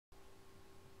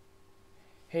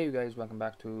Hey you guys, welcome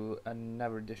back to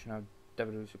another edition of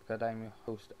WWE SuperCard. I'm your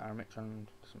host Armich and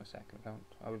this is my second account.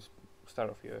 I will start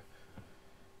off here.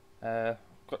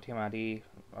 Got Team ID,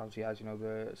 obviously as you know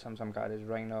the Samsung card is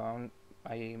Rhyno. On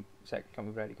my second account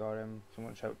we've already got him.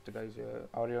 Someone shout out the guys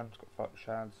Orion's got 40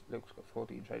 shards, Luke's got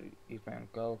 14, he's my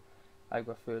uncle. I've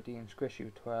got 13,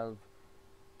 Squishy 12,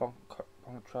 Bonk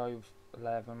Trive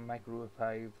 11, Mike Rue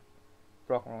 5,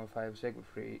 Brock with 5, Sig with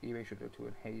 3, Ebayshooter 2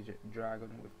 and Haze Dragon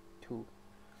with 2.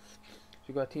 So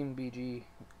you got Team BG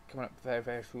coming up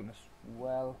very soon as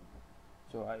well.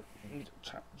 So I need to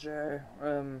chat there.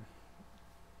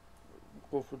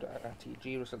 Go through the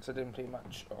TG results. I didn't play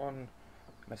much on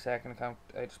my second account.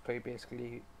 I just played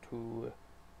basically to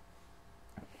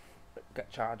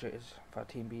get charges for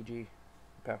Team BG.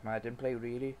 Apart from that, I didn't play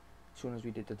really. As soon as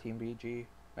we did the Team BG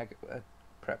like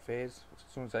prep phase, as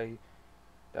soon as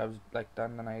that was like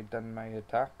done and I had done my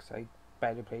attacks, I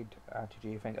barely played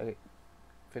RTG. I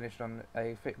finished on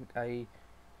I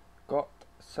got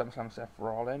some Seth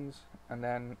Rollins and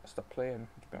then stopped playing,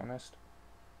 to be honest.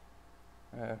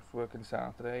 Working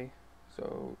Saturday,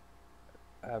 so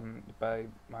I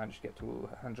managed to get to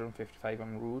 155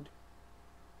 on Rude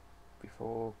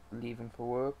before leaving for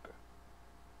work,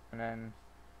 and then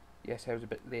yes, I was a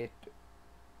bit late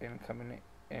in coming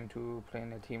into playing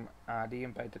the Team RD,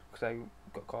 and because I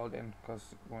got called in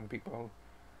because one of the people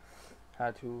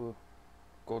had to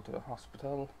go to the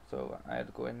hospital, so I had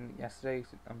to go in yesterday,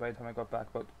 and by the time I got back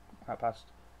about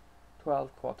 12:15,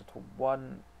 quarter to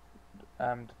 1,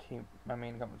 my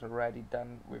main account was already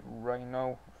done with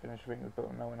Rhyno, finished with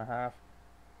about an hour and a half.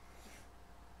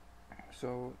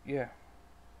 So yeah,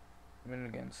 I'm in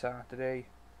again Saturday.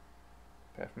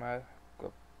 Apart from that,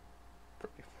 got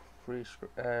pretty free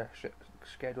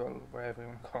schedule, whatever you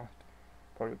want to call it.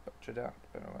 Probably butchered that,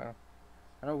 but oh well.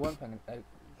 I know one thing I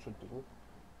should do.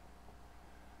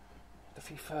 The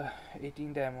FIFA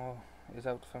 18 demo is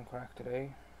out from crack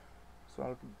today, so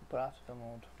I'll blast the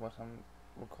mode what I'm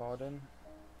recording.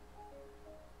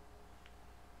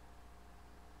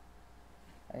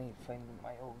 I need to find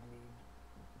my old lead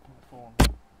on my phone,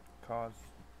 cause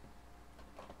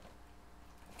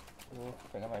I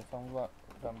think I might find what,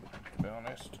 to be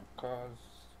honest, cause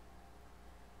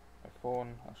my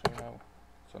phone, I'll show you now,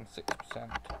 it's on 6%,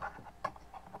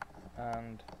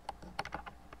 and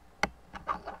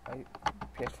my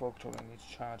PS4 controller needs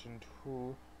charging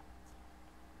too.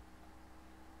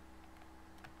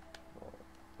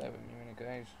 Bear with me a minute,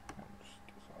 guys. I'm just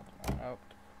sorting that out.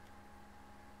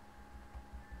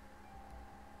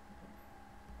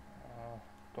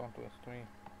 Don't do it to me.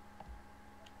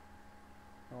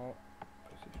 No,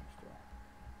 PlayStation Store.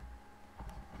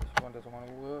 This one doesn't want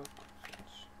to work. So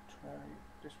let's try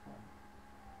this one.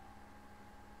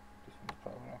 This one's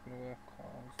probably not going to work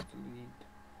because delete.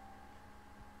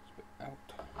 Spit out.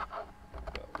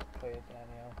 Go play it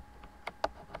anyhow.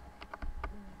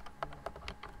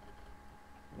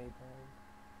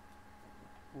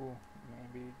 Oh,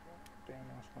 maybe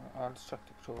I'll just check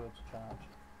the controller to charge.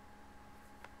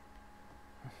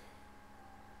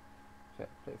 So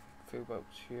play a few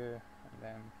bouts here and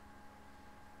then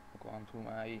I'll go on to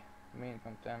my main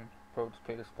account then. Probably just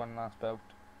play this one last bout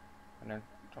and then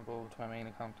jump over to my main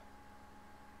account.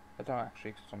 I don't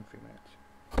actually, because it's on 3 minutes.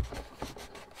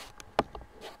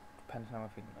 Depends on how I'm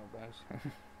feeling now, guys.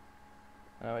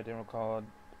 I know I didn't record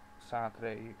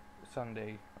Saturday,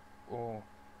 Sunday or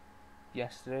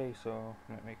yesterday, so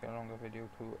I might make a longer video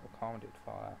to accommodate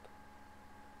for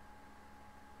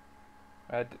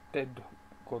that. I did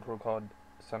go to record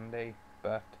Sunday,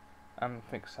 but I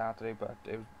think Saturday, but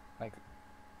it was like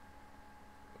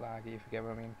laggy, if you get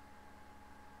what I mean.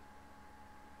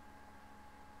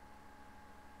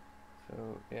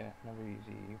 So yeah, another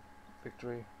easy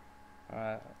victory.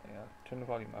 Yeah, turn the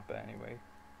volume up anyway.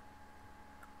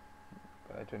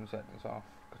 But I turned the settings off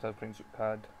because I was playing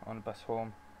SuperCard on the bus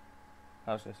home.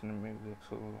 I was listening to music,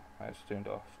 so I just turned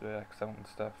off the sound and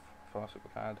stuff for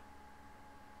SuperCard.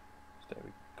 So there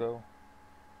we go.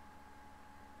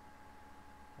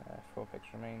 4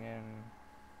 picks remaining.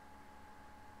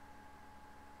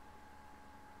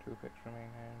 2 picks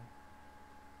remaining.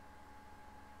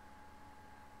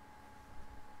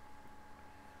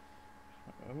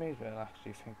 I may as well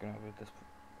actually thinking of it, just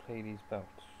play these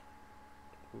belts.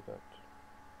 2 belts.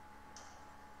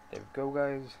 There we go,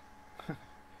 guys.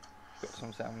 Got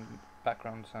some sound,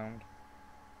 background sound.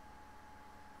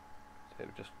 So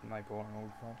just my boring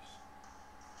old voice.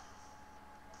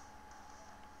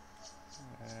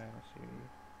 Let's see.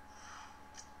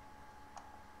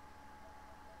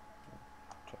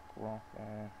 Chuck Rock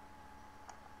there.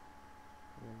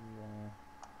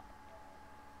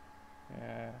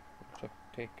 Yeah, Chuck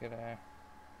Taker there.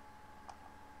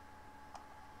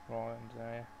 Rollins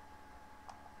there.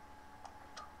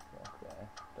 Okay,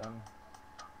 done.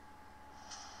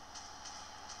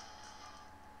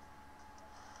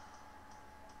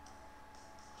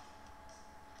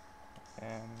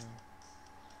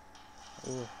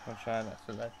 Ooh, I'll try that,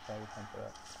 so let's try to temper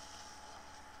that.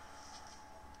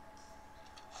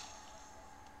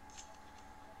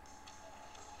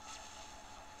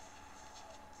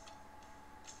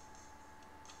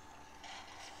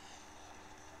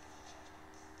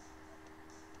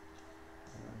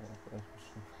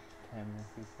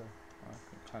 People. I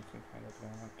can concentrate at the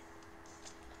moment.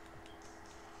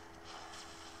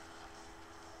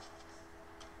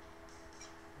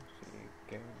 Let's see,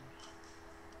 games.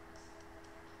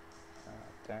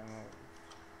 Demos.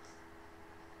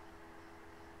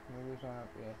 Movies on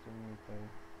up yet in UK.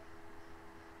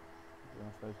 This is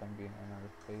my first time being in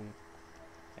another play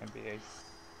NBA.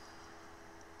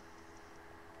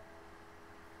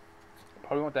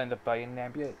 Probably won't end up buying the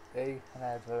NBA and I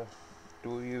never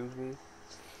do usually.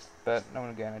 But now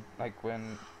and again, like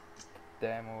when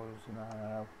demos and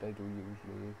out, they do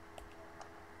usually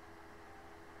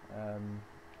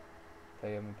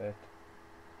play them a bit.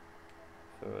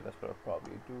 So that's what I'll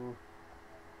probably do.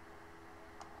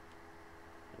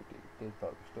 Delete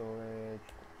bulk storage,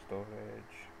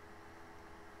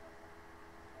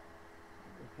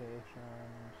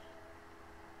 applications,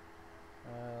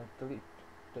 delete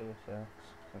DSX,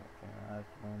 at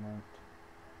the moment.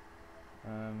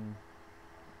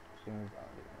 Single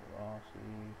value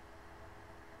Rossi.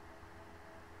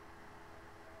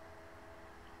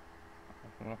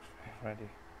 Looks ready.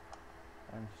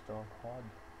 Install quad.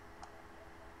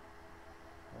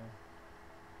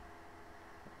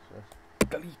 So let's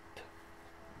delete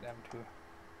them two.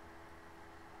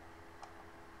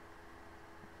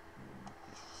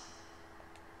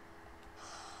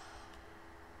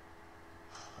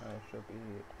 There should be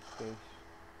space.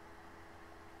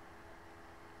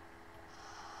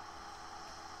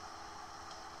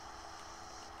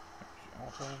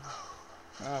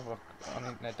 I've looked on the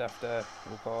internet after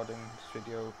recording this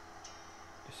video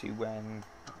to see when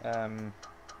the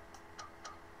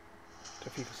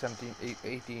FIFA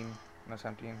 18 or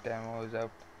 17 demo is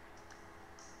out.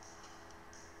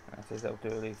 That is out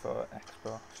early for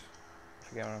Xbox,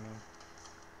 if you get what I mean.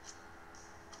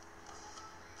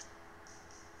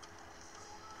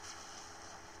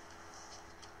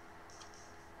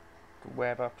 The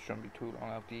web app shouldn't be too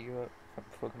long out either,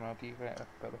 before coming out either,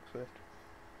 by the looks of it.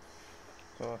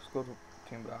 So let's go to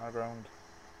Team Battleground.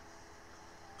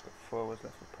 Got 4 hours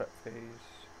left for prep phase.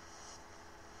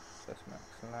 So that's Max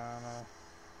Lana.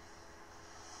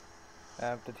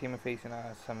 The team are facing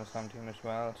our SummerSlam team as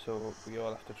well, so we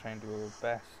all have to try and do our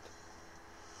best.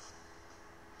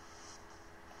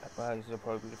 Otherwise, it'll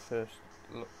probably be the first.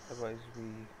 Otherwise, we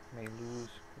may lose.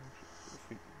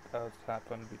 That's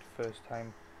happened. It'll be the first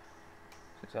time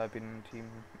since I've been in the team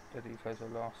that these guys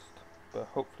are lost. But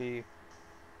hopefully,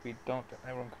 we don't.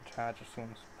 Everyone can charge as soon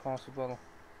as possible.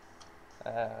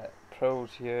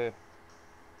 Pros here.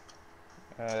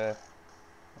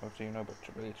 Obviously you know about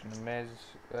Triple H and the Miz.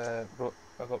 I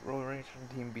got Roller Race from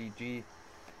Team BG,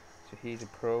 so he's a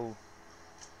pro.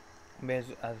 Miz,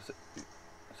 as I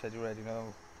said, you already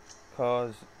know,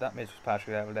 cause that Miz was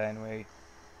partially leveled anyway,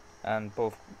 and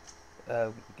both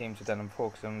games are done. I'm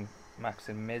focused on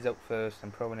maxing Miz out first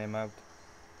and proing him out,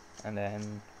 and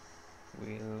then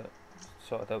we'll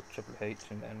sort out Triple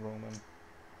H and then Roman.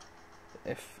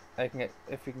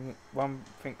 What I'm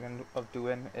thinking of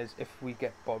doing is if we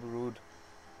get Bobby Roode,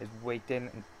 is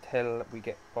waiting until we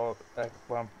get Bob.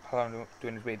 What I'm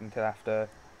doing is waiting until after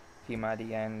Team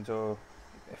ID ends, or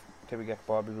till we get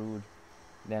Bobby Roode.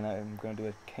 Then I'm going to do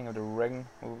a King of the Ring.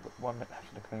 1 minute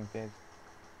after the clean phase.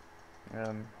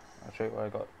 I'll show you what I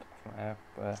got from there.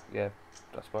 But yeah,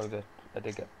 that's about it. I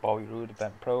did get Bobby Roode, the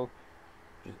Bent Pro,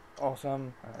 which is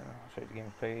awesome. I'll show you the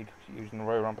games played using the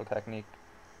Royal Rumble technique.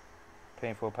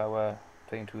 Playing 4 power,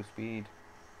 playing 2 speed,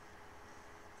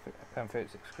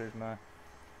 36 charisma.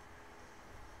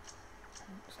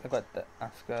 Still got the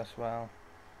Asuka as well.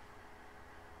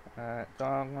 So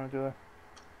I'm gonna do it.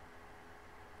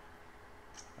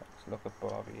 Let's look at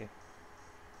Bobby.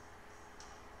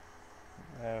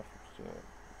 So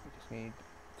we just need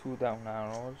 2 down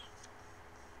arrows.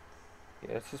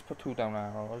 Yeah, let's just put 2 down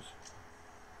arrows.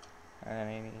 And then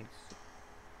he needs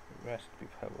the rest to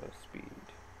be power, speed.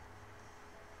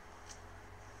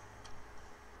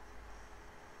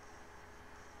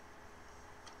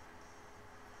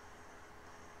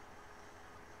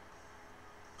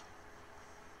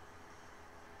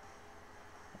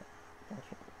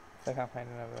 If I can't find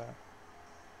another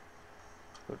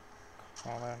good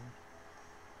common.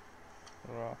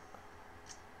 Rock.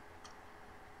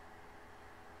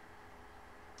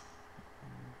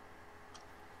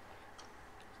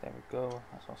 There we go.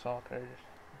 That's all sorted.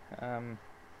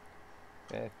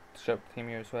 Yeah, shout out to Team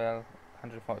here as well.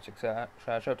 146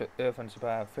 shout out to Irfan's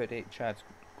about 38 chats.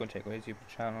 Go and check out his YouTube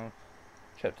channel.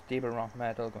 Shout out to Deba Rock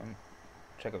Metal. Go and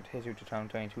check out his YouTube channel.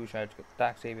 22 shouts. Got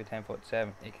Dax Xavier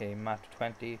 1047, aka Matt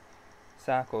 20,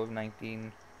 Sacco of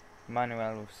 19,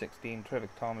 Manuel of 16,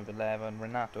 Terrific Tom of 11,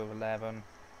 Renato of 11.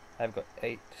 I've got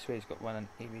 8. Sway's got 1, and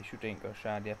Ebayshooter ain't got a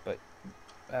shard yet, but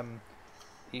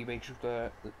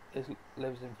Ebayshooter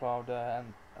lives in Florida,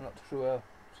 and I'm not sure a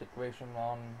situation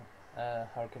on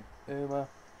Hurricane Irma.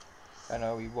 I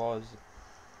know he was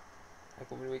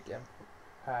like over the weekend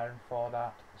preparing for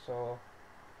that, so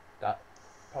that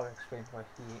probably explains why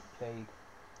he ain't played.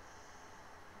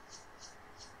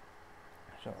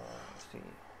 So let's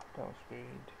see, Dog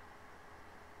Speed.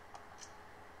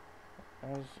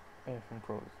 As from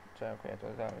Pro Jericho,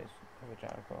 that is over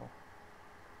Jericho.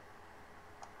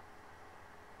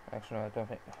 Actually, no, I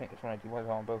think it's right. He was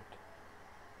on boat.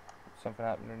 Something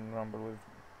happened in the Rumble with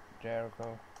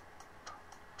Jericho.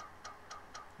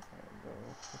 There we go.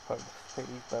 We'll probably take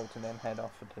these belts and then head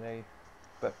off for today.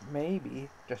 But maybe,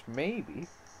 just maybe,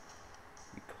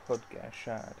 we could get a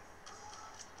shard.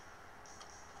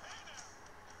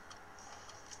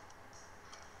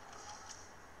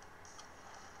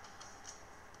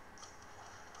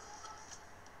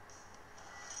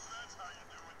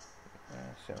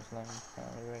 Sales line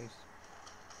race.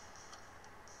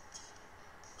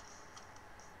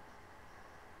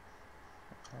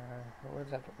 Where's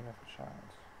that looking at for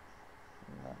shards?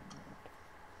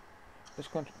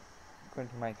 Just going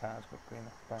to my cards, but green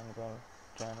up Bangable,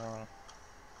 General,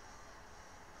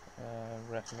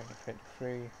 WrestleMania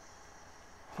 33.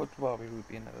 Would Bobby would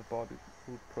be another Bobby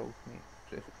would pro me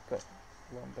if it got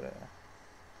one, but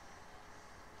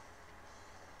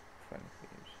 20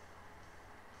 thieves.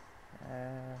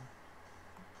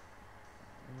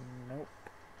 Nope.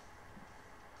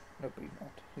 Nope, he's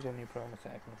not. He's only pro in the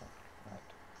second one. Right.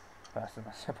 Faster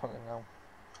than I probably know.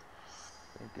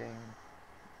 Big game.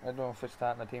 I don't know if it's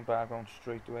starting a team background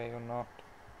straight away or not.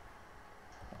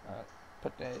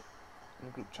 Put it in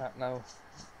the group chat now.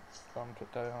 Go on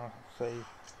Twitter and say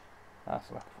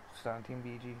ask like starting Team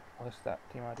BG or is that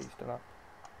Team ID still up?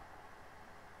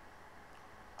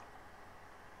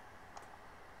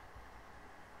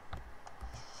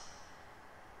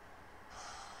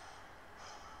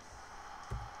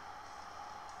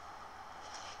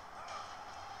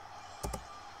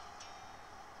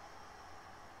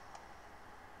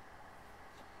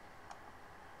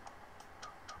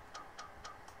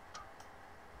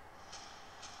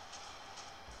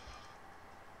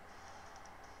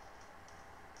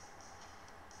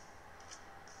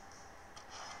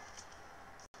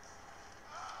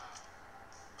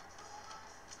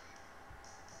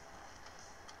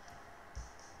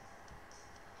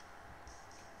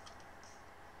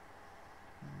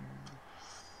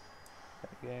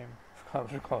 Game. I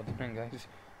was recording it, guys.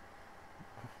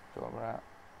 So we're at.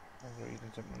 I'm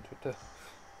reading something on Twitter.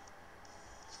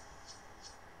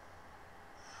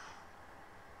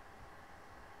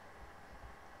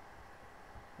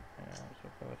 Yeah, so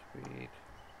power speed.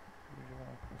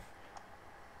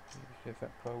 Use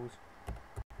different pros.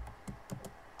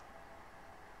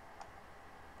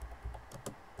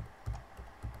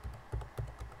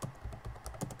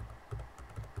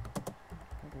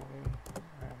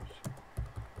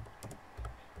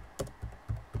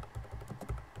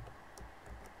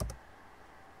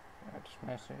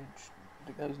 Message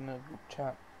the guys in the group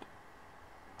chat.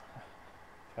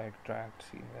 If I drag to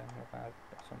see them about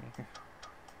something.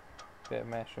 Bit of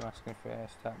mess, I'm asking for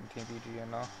starting Team BG or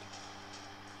not.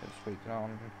 Just waiting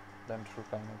on them to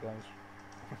reply me, guys.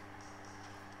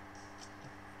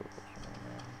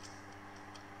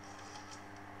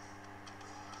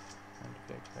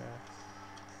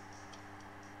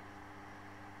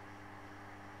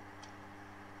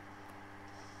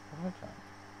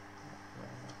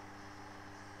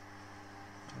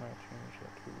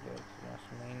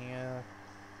 WrestleMania.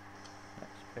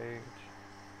 Next page.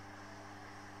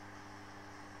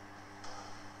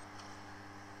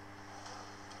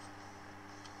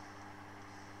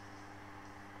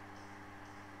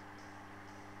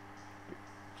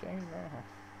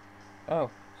 Oh,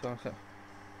 so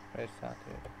where's that?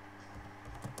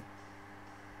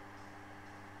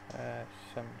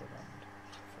 Sunderland.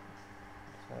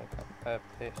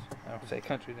 Place. I don't say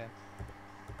country then.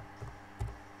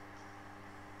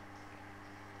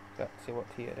 Let's see what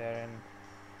tier they're in.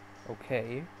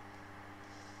 Okay.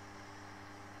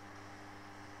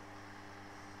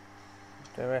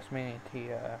 The WrestleMania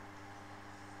tier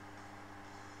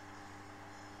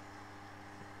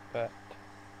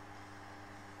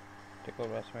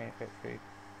Typical WrestleMania 53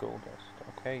 Goldust.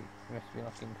 Okay, you must be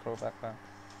looking throwback then.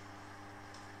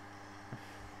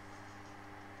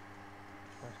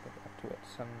 Let's go back to it.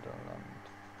 Sunderland.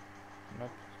 Nope,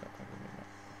 it's not going to be that.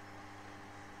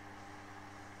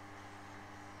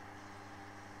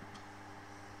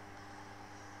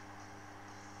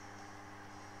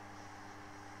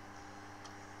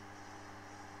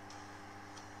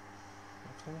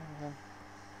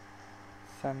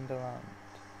 Sunderland.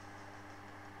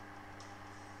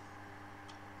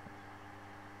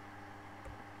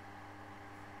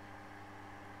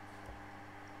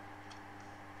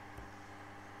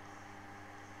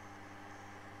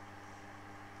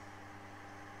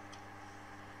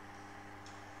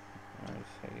 I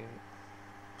say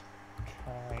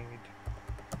tried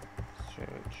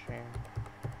searching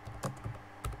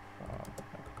for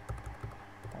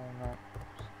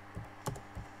opponents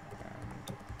and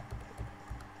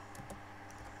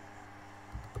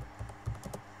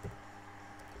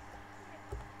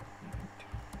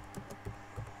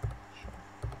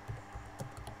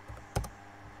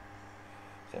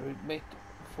so we made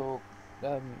for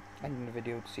ending the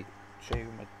video to show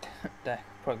you my deck.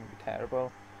 Probably gonna be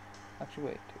terrible. Actually,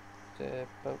 wait. It's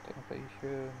about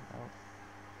Ebayshooter. No.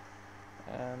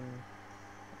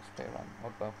 Let's play around.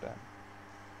 What about them?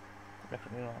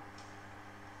 Definitely not.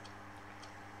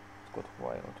 Let's go to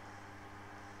wild.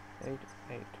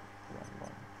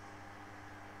 8811.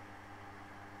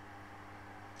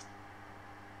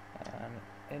 And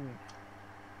in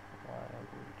wild,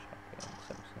 we check in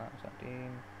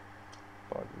 7917.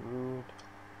 Body Rude.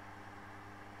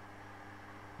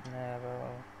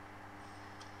 Neville.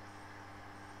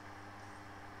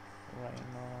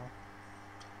 Rhyno.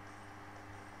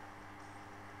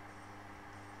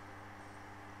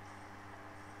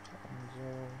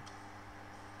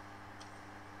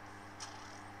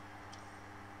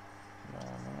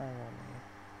 Normally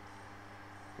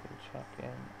we'll check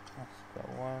in Oscar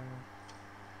 1.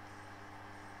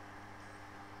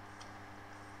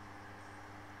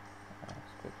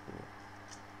 Oscar 2.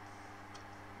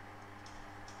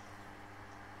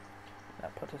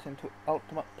 That put us into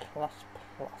Ultimate Plus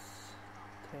Plus.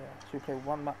 So we play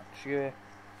one match here,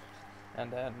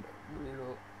 and then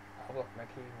we'll have a look at my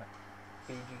team.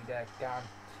 BG deck,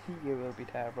 guarantee it will be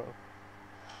terrible.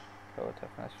 Power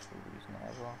toughness for reason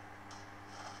ever.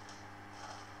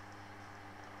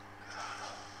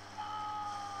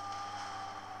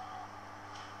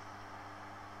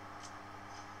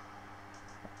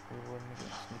 We win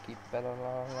against Sneaky Bella.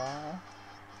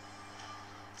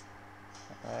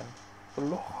 And then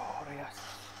glorious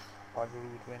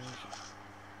Rude wins.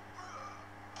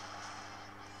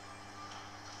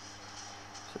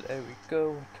 So there we go,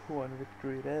 2-1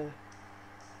 victory there.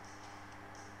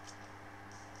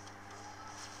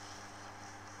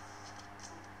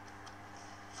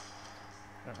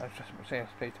 I was just about to say I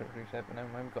played to reset, but now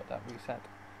we got that reset.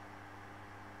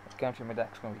 I guarantee my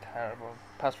deck's going to be terrible.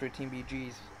 Past through Team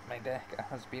BG's, my deck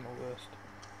has been the worst.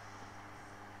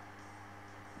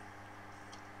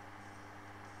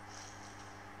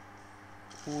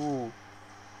 Ooh.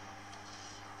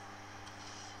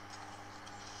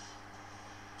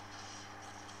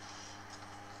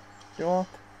 You know what?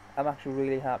 I'm actually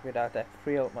really happy with that deck.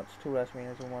 3 Ultimates, 2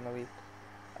 WrestleManias and 1 Elite.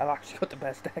 I've actually got the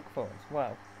best deck for it.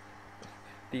 Wow.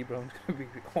 D-Brown's gonna be...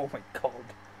 oh my god.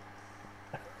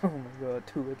 Oh my god,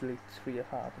 2 Elites, 3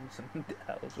 Hardens and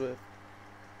Ellsworth.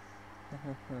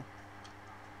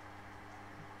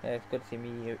 Yeah, it's good to see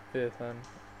me, Earthen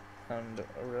and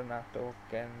Renato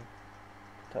getting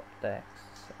top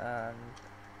decks, and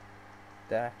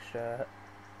the extra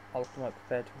Ultimate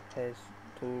compared to his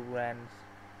 2 Rens,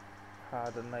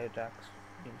 Hard and Ajax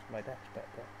means my deck's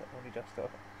better, but only just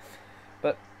thought.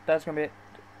 But that's gonna be it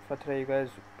for today, you guys.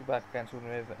 Be back again soon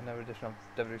with another edition of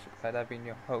WWE SuperCard. I've been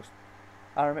your host,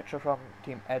 Aaron Mitchell from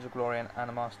Team Edge of Glory and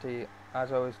Animosity.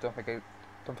 As always, don't forget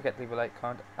to leave a like,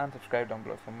 comment and subscribe down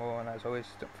below for more, and as always,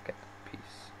 don't forget,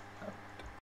 peace.